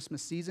time this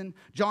Christmas season.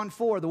 John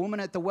 4, the woman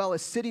at the well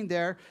is sitting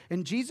there,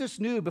 and Jesus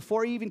knew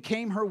before he even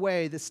came her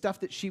way the stuff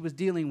that she was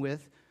dealing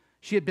with.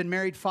 She had been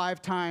married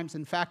 5 times.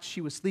 In fact,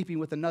 she was sleeping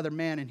with another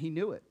man, and he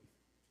knew it.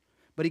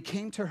 But he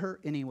came to her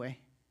anyway.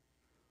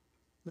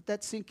 Let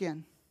that sink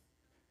in.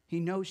 He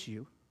knows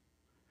you,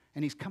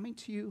 and he's coming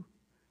to you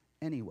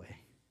anyway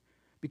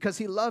because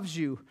he loves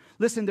you.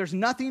 Listen, there's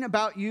nothing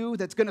about you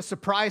that's going to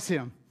surprise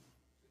him.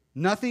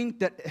 Nothing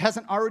that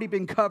hasn't already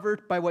been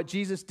covered by what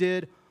Jesus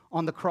did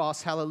on the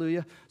cross.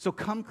 Hallelujah. So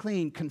come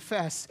clean,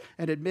 confess,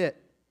 and admit,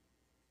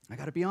 I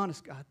got to be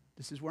honest, God,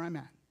 this is where I'm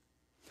at.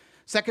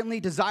 Secondly,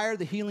 desire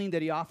the healing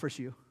that he offers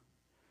you.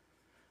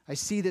 I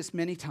see this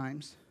many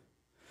times.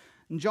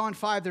 In John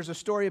 5, there's a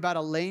story about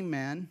a lame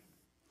man,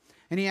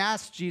 and he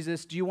asks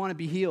Jesus, do you want to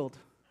be healed?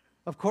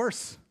 Of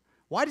course.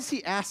 Why does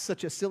he ask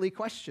such a silly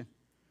question?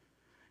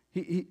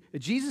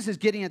 Jesus is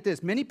getting at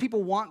this. Many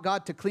people want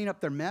God to clean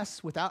up their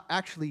mess without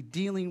actually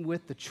dealing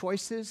with the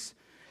choices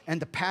and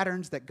the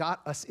patterns that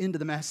got us into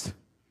the mess.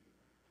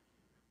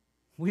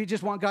 We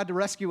just want God to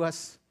rescue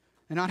us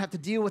and not have to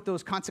deal with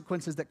those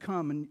consequences that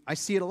come. And I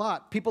see it a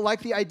lot. People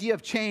like the idea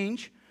of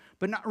change,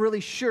 but not really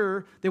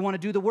sure they want to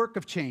do the work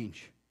of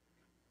change.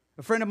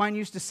 A friend of mine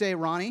used to say,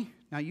 Ronnie,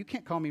 now you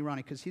can't call me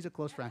Ronnie because he's a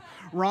close friend.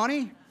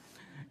 Ronnie,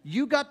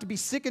 you got to be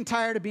sick and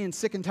tired of being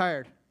sick and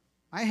tired.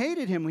 I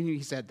hated him when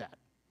he said that.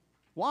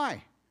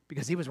 Why?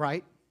 Because he was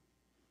right.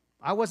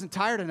 I wasn't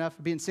tired enough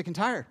of being sick and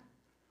tired.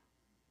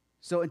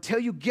 So until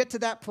you get to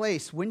that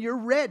place, when you're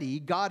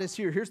ready, God is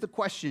here. Here's the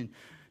question.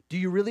 Do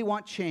you really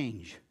want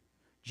change?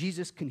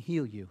 Jesus can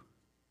heal you.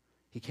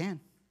 He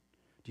can.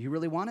 Do you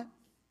really want it?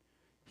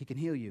 He can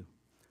heal you.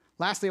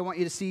 Lastly, I want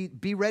you to see,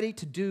 be ready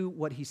to do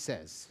what he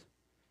says.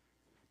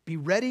 Be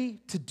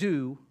ready to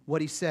do what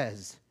he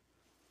says.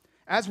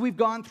 As we've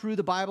gone through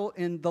the Bible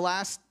in the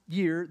last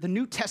year, the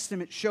New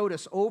Testament showed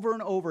us over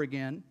and over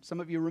again, some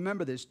of you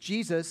remember this,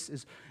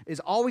 Jesus is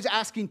always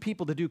asking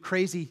people to do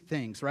crazy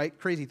things, right?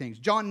 Crazy things.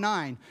 John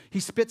 9, he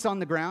spits on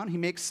the ground, he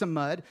makes some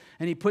mud,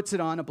 and he puts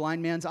it on a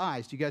blind man's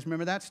eyes. Do you guys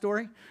remember that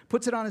story?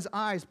 Puts it on his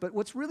eyes, but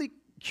what's really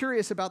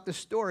curious about this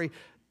story,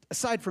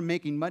 aside from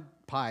making mud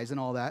pies and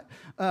all that,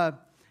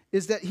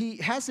 is that he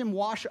has him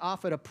wash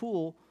off at a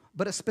pool,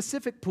 but a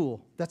specific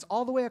pool that's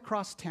all the way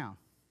across town.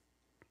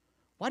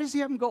 Why does he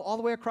have him go all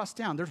the way across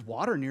town? There's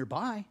water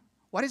nearby.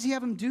 Why does he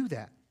have him do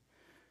that?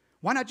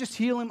 Why not just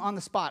heal him on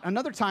the spot?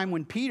 Another time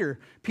when Peter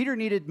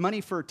needed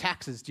money for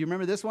taxes. Do you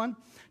remember this one?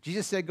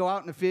 Jesus said, go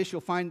out in the fish. You'll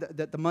find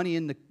that the money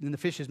in the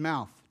fish's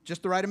mouth.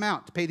 Just the right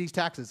amount to pay these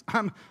taxes.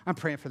 I'm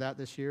praying for that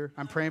this year.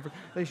 I'm praying for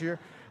this year.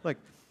 Like,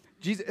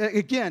 Jesus,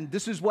 again,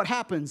 this is what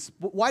happens.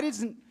 Why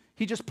doesn't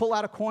he just pull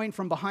out a coin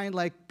from behind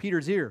like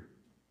Peter's ear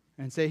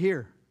and say,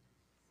 here?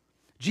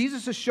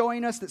 Jesus is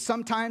showing us that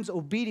sometimes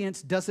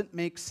obedience doesn't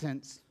make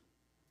sense.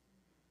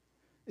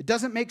 It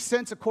doesn't make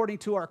sense according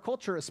to our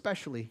culture,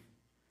 especially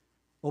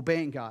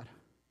obeying God.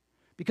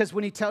 Because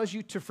when he tells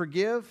you to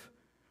forgive,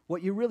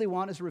 what you really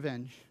want is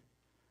revenge.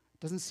 It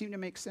doesn't seem to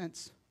make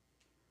sense.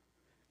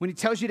 When he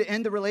tells you to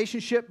end the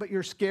relationship, but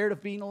you're scared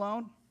of being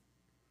alone,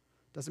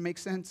 doesn't make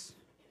sense.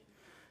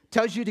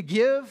 Tells you to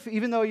give,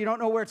 even though you don't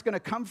know where it's going to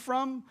come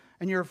from,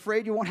 and you're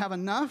afraid you won't have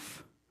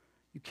enough,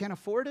 you can't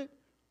afford it,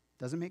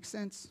 doesn't make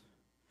sense.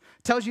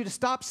 Tells you to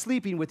stop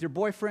sleeping with your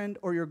boyfriend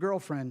or your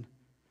girlfriend,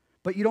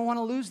 but you don't want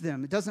to lose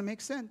them, it doesn't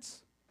make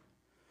sense.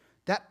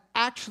 That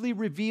actually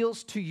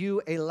reveals to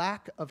you a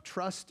lack of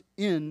trust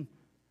in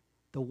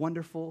the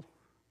wonderful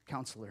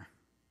counselor.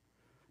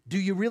 Do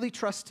you really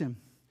trust him?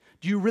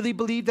 Do you really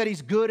believe that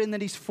he's good and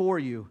that he's for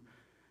you?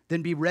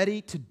 Then be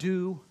ready to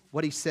do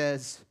what he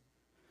says.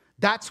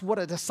 That's what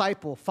a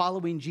disciple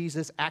following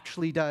Jesus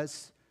actually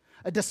does.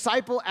 A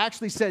disciple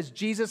actually says,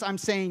 Jesus, I'm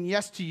saying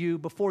yes to you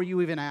before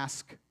you even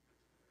ask.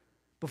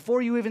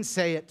 Before you even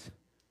say it,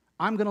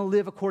 I'm going to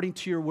live according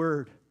to your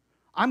word.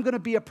 I'm going to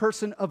be a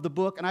person of the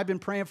book, and I've been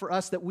praying for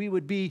us that we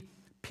would be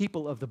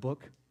people of the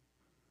book.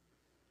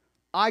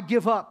 I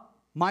give up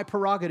my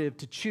prerogative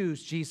to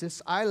choose,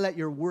 Jesus. I let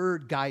your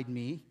word guide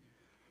me,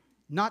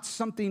 not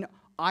something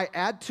I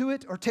add to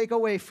it or take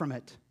away from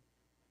it.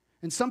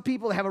 And some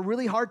people have a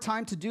really hard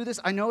time to do this.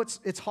 I know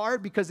it's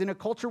hard because in a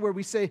culture where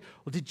we say,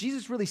 well, did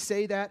Jesus really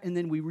say that? And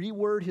then we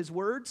reword his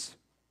words.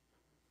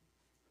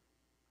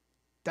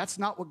 That's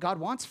not what God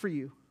wants for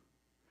you.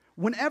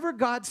 Whenever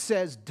God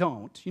says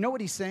don't, you know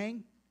what he's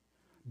saying?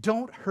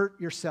 Don't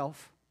hurt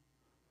yourself.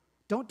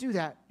 Don't do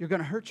that. You're going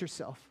to hurt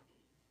yourself.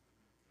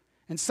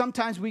 And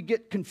sometimes we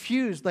get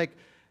confused, like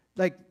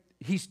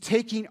he's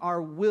taking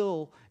our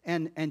will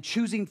and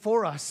choosing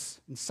for us,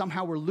 and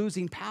somehow we're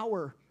losing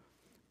power.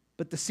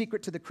 But the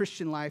secret to the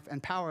Christian life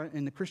and power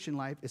in the Christian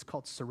life is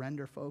called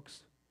surrender,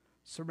 folks.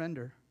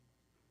 Surrender.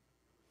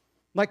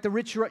 Like the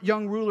rich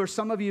young ruler,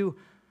 some of you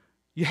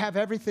have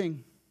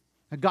everything.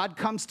 And God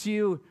comes to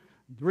you.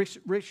 The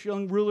rich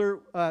young ruler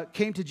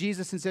came to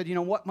Jesus and said, you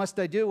know, what must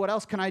I do? What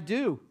else can I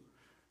do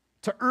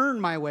to earn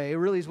my way? It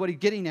really is what he's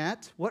getting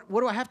at. What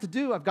do I have to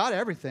do? I've got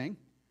everything.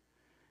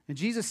 And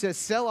Jesus says,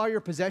 sell all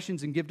your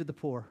possessions and give to the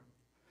poor.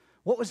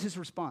 What was his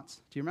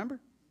response? Do you remember?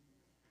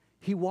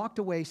 He walked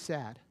away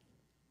sad.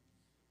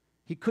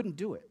 He couldn't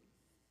do it.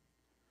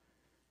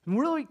 And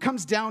really it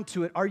comes down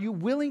to it, are you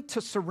willing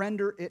to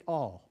surrender it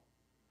all?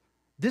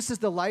 This is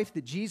the life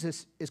that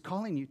Jesus is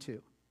calling you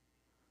to.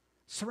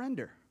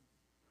 Surrender.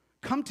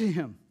 Come to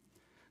him.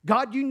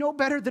 God, you know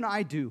better than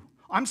I do.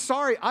 I'm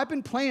sorry, I've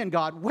been playing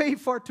God way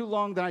far too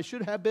long than I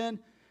should have been,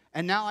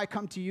 and now I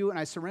come to you and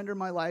I surrender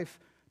my life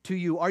to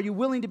you. Are you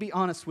willing to be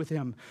honest with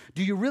him?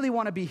 Do you really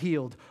want to be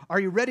healed? Are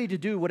you ready to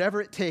do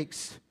whatever it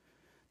takes?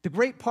 The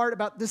great part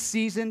about this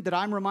season that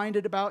I'm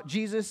reminded about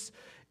Jesus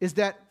is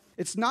that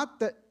it's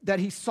not that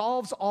he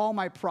solves all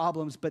my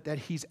problems, but that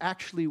he's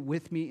actually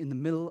with me in the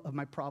middle of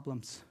my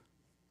problems.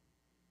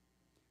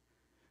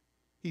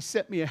 He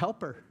sent me a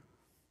helper.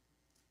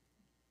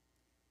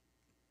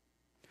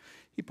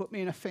 He put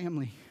me in a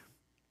family.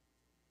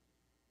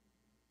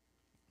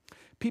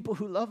 People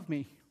who love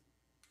me.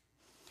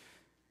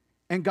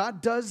 And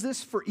God does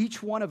this for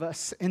each one of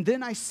us. And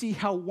then I see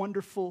how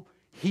wonderful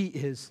he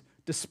is,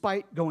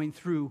 despite going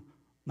through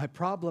my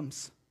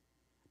problems.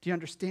 Do you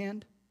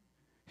understand?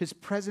 His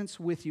presence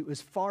with you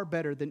is far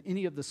better than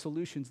any of the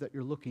solutions that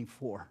you're looking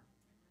for.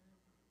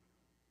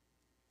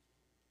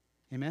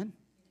 Amen?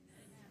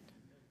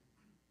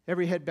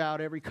 Every head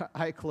bowed, every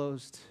eye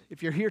closed.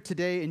 If you're here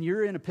today and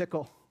you're in a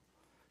pickle,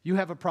 you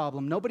have a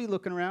problem, nobody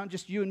looking around,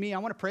 just you and me, I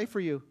want to pray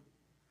for you.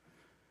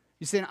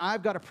 You're saying,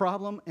 I've got a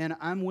problem and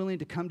I'm willing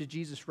to come to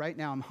Jesus right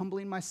now. I'm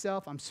humbling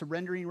myself. I'm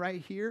surrendering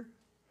right here.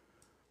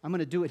 I'm going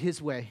to do it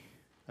his way.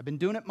 I've been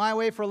doing it my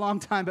way for a long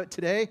time, but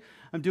today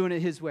I'm doing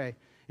it his way.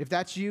 If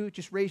that's you,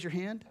 just raise your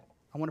hand.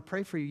 I want to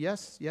pray for you.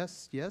 Yes,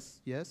 yes,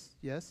 yes, yes,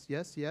 yes,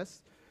 yes,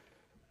 yes.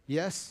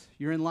 Yes,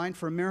 you're in line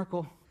for a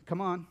miracle. Come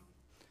on.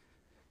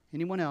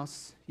 Anyone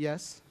else?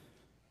 Yes.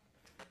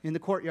 In the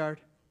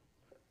courtyard.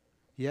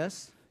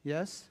 Yes,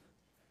 yes,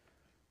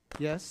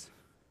 yes.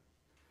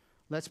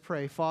 Let's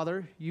pray.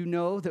 Father, you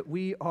know that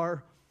we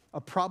are a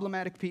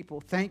problematic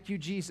people. Thank you,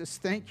 Jesus.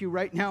 Thank you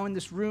right now in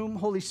this room.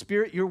 Holy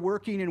Spirit, you're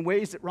working in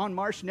ways that Ron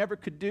Marsh never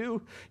could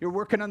do. You're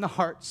working on the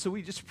heart. So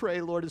we just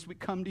pray, Lord, as we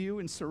come to you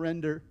and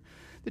surrender,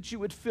 that you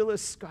would fill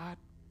us, God,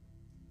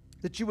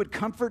 that you would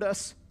comfort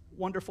us,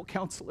 wonderful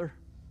counselor,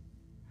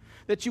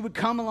 that you would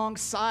come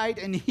alongside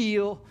and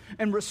heal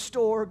and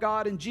restore,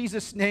 God, in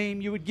Jesus'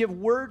 name. You would give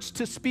words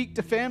to speak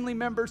to family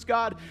members,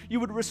 God. You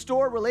would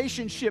restore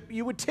relationship.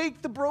 You would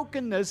take the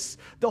brokenness,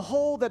 the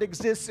hole that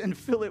exists, and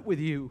fill it with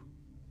you.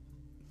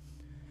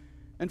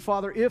 And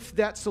Father, if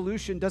that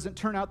solution doesn't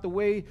turn out the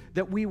way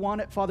that we want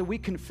it, Father, we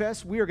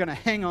confess we are going to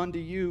hang on to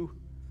you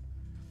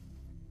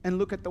and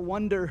look at the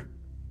wonder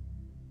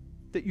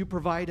that you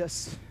provide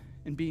us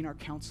and being our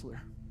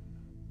counselor.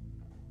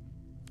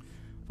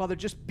 Father,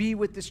 just be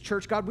with this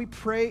church. God, we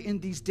pray in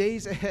these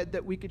days ahead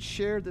that we could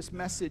share this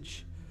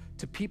message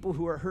to people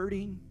who are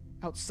hurting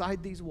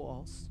outside these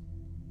walls,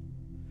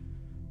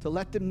 to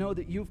let them know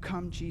that you've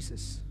come,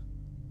 Jesus.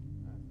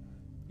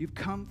 You've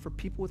come for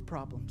people with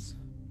problems.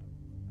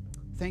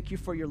 Thank you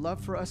for your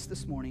love for us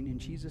this morning. In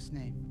Jesus'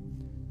 name,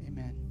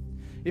 amen.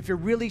 If you're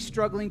really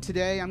struggling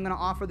today, I'm going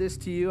to offer this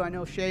to you. I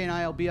know Shay and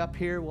I will be up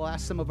here. We'll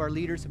ask some of our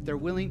leaders if they're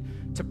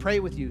willing to pray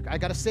with you. I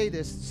got to say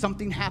this.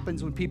 Something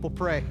happens when people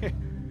pray.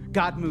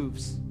 God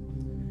moves.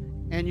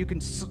 And you can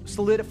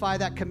solidify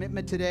that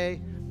commitment today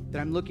that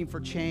I'm looking for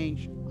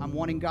change. I'm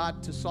wanting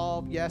God to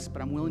solve, yes,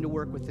 but I'm willing to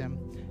work with him.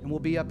 And we'll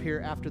be up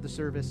here after the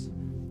service.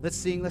 Let's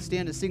stand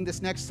and sing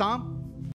this next song.